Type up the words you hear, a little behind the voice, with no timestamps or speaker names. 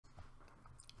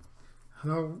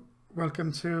Hello,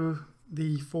 welcome to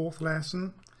the fourth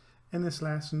lesson. In this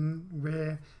lesson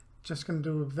we're just going to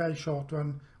do a very short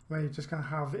one where you're just going to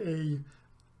have an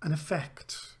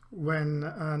effect when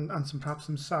and perhaps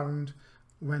some sound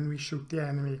when we shoot the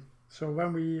enemy. So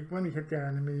when we hit the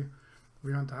enemy,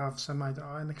 we want to have some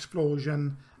an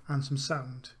explosion and some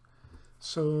sound.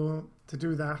 So to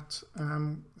do that,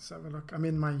 let's have a look. I'm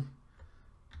in my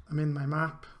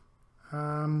map.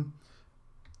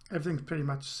 Everything's pretty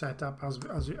much set up as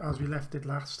we left it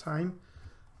last time.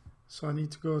 So I need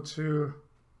to go to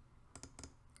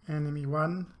enemy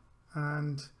 1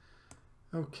 and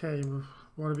okay,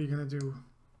 what are we going to do?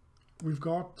 We've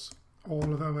got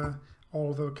all of our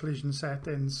collision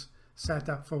settings set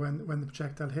up for when the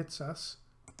projectile hits us.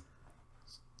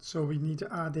 So we need to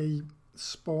add a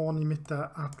spawn emitter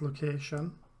at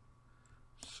location.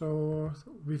 So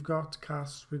we've got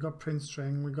cast, we've got print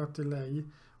string, we've got delay,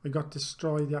 we got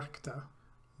destroy the actor.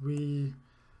 We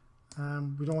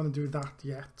don't want to do that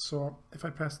yet. So if I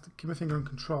keep my finger on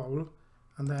control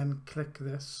and then click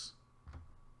this,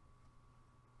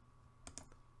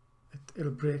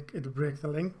 it'll break the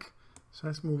link. So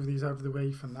let's move these out of the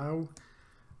way for now.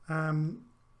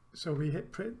 So we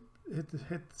hit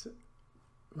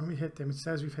when we hit them, it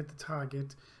says we've hit the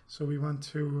target. So we want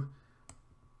to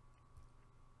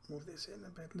move this in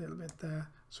a little bit there.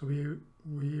 So we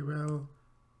will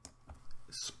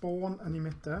spawn an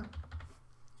emitter.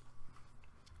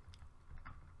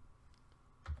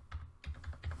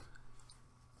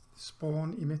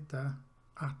 Spawn emitter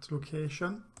at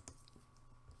location.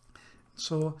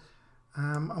 So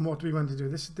and what we want to do,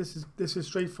 this is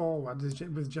straightforward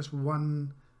with just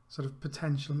one sort of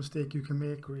potential mistake you can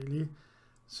make really.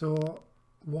 So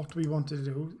what we want to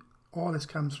do, all this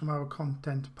comes from our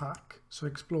content pack, so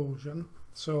explosion.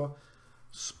 So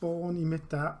spawn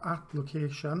emitter at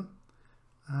location,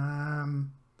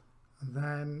 and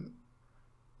then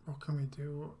what can we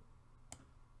do?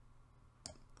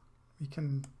 We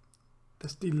can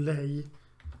this delay.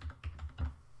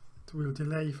 We'll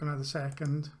delay for another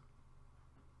second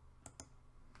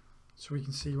so we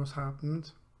can see what's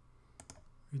happened.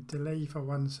 We delay for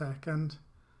 1 second,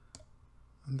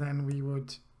 and then we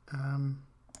would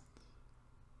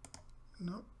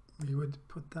we would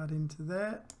put that into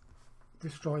there,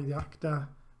 destroy the actor,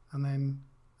 and then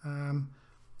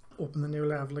open the new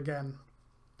level again.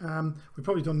 We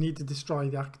probably don't need to destroy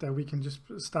the actor, we can just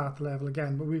start the level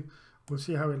again, but we'll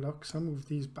see how it looks. I'll move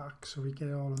these back so we get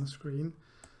it all on the screen.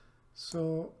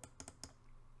 So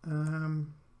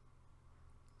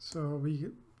so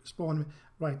we spawn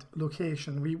right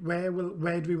location. Where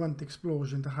do we want the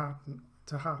explosion to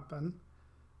happen?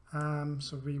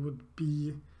 So we would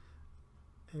be,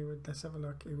 let's have a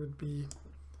look. It would be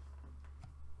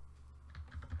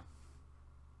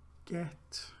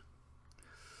get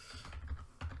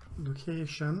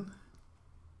location.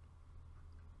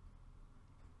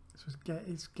 So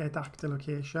it's get actor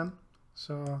location.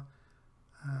 So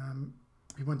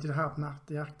we want it to happen at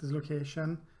the actor's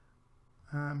location,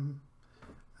 and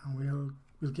we'll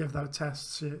give that a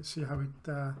test, see how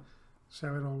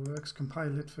it all works.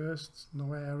 Compile it first,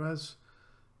 no errors.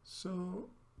 So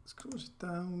let's close it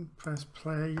down, press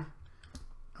play.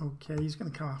 Okay, he's going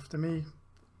to come after me,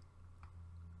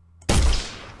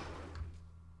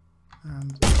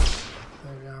 and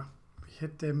there we are. We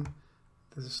hit him.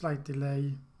 There's a slight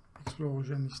delay.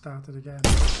 Explosion. He started again.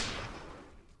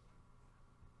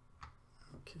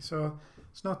 Okay, so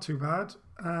it's not too bad.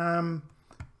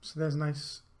 So there's a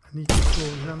neat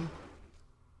explosion,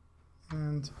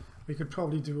 and we could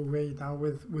probably do away now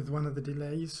with one of the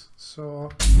delays.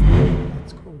 So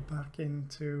let's go back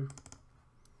into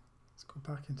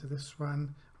this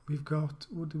one. We've got,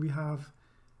 what do we have?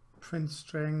 Print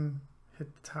string,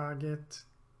 hit the target,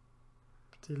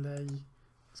 delay.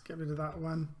 Let's get rid of that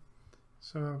one.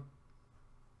 So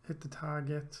hit the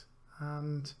target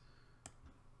and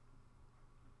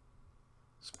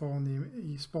spawn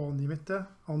the emitter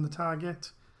on the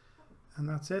target, and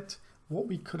that's it. What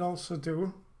we could also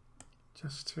do,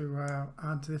 just to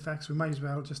add to the effects, we might as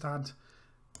well just add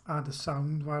a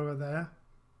sound while we're there.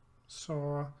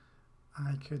 So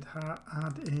I could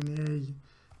add in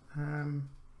a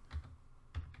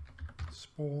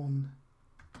spawn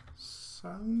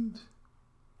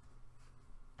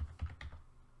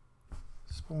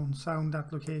sound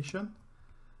at location,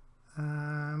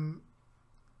 and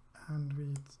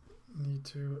we need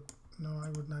to, no, I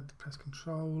wouldn't have to press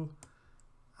control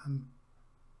and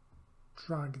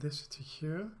drag this to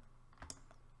here.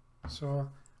 So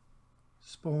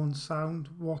spawn sound,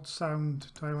 what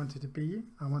sound do I want it to be?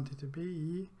 I want it to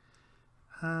be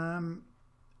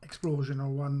explosion, or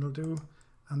one will do,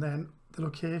 and then the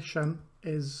location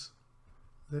is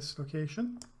this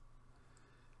location,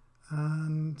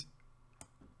 and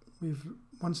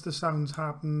once the sound's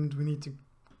happened, we need to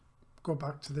go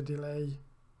back to the delay,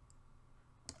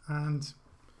 and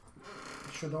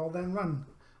it should all then run.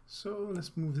 So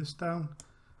let's move this down.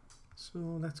 So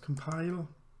let's compile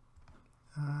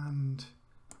and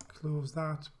close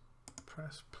that,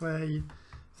 press play.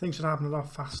 Things should happen a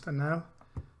lot faster now.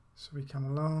 So we come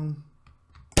along,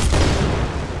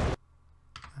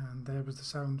 and there was the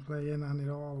sound playing, and it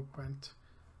all went.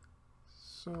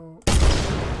 So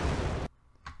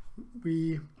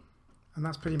and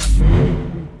that's pretty much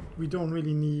it. We don't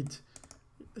really need,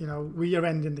 you know, we are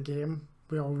ending the game,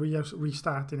 we are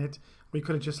restarting it. We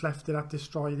could have just left it at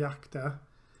destroy the actor,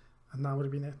 and that would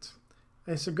have been it.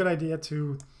 It's a good idea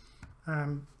to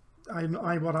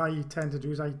what I tend to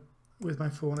do is with my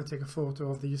phone I take a photo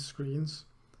of these screens,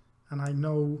 and I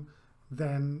know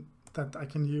then that I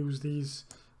can use these,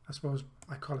 I suppose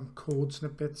I call them code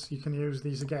snippets. You can use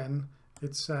these again.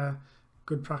 It's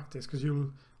good practice, because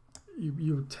you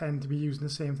tend to be using the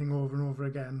same thing over and over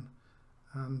again.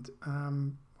 And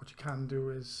what you can do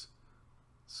is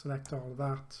select all of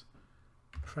that,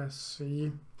 press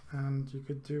C, and you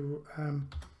could do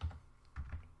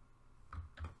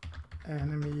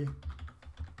enemy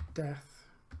death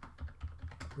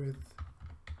with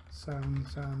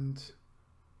sounds and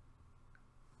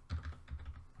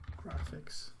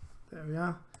graphics. There we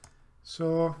are.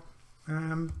 So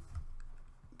then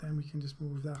we can just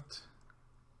move that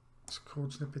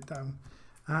code snippet down.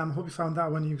 Hope you found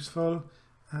that one useful,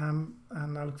 and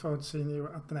I look forward to seeing you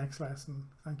at the next lesson.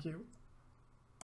 Thank you.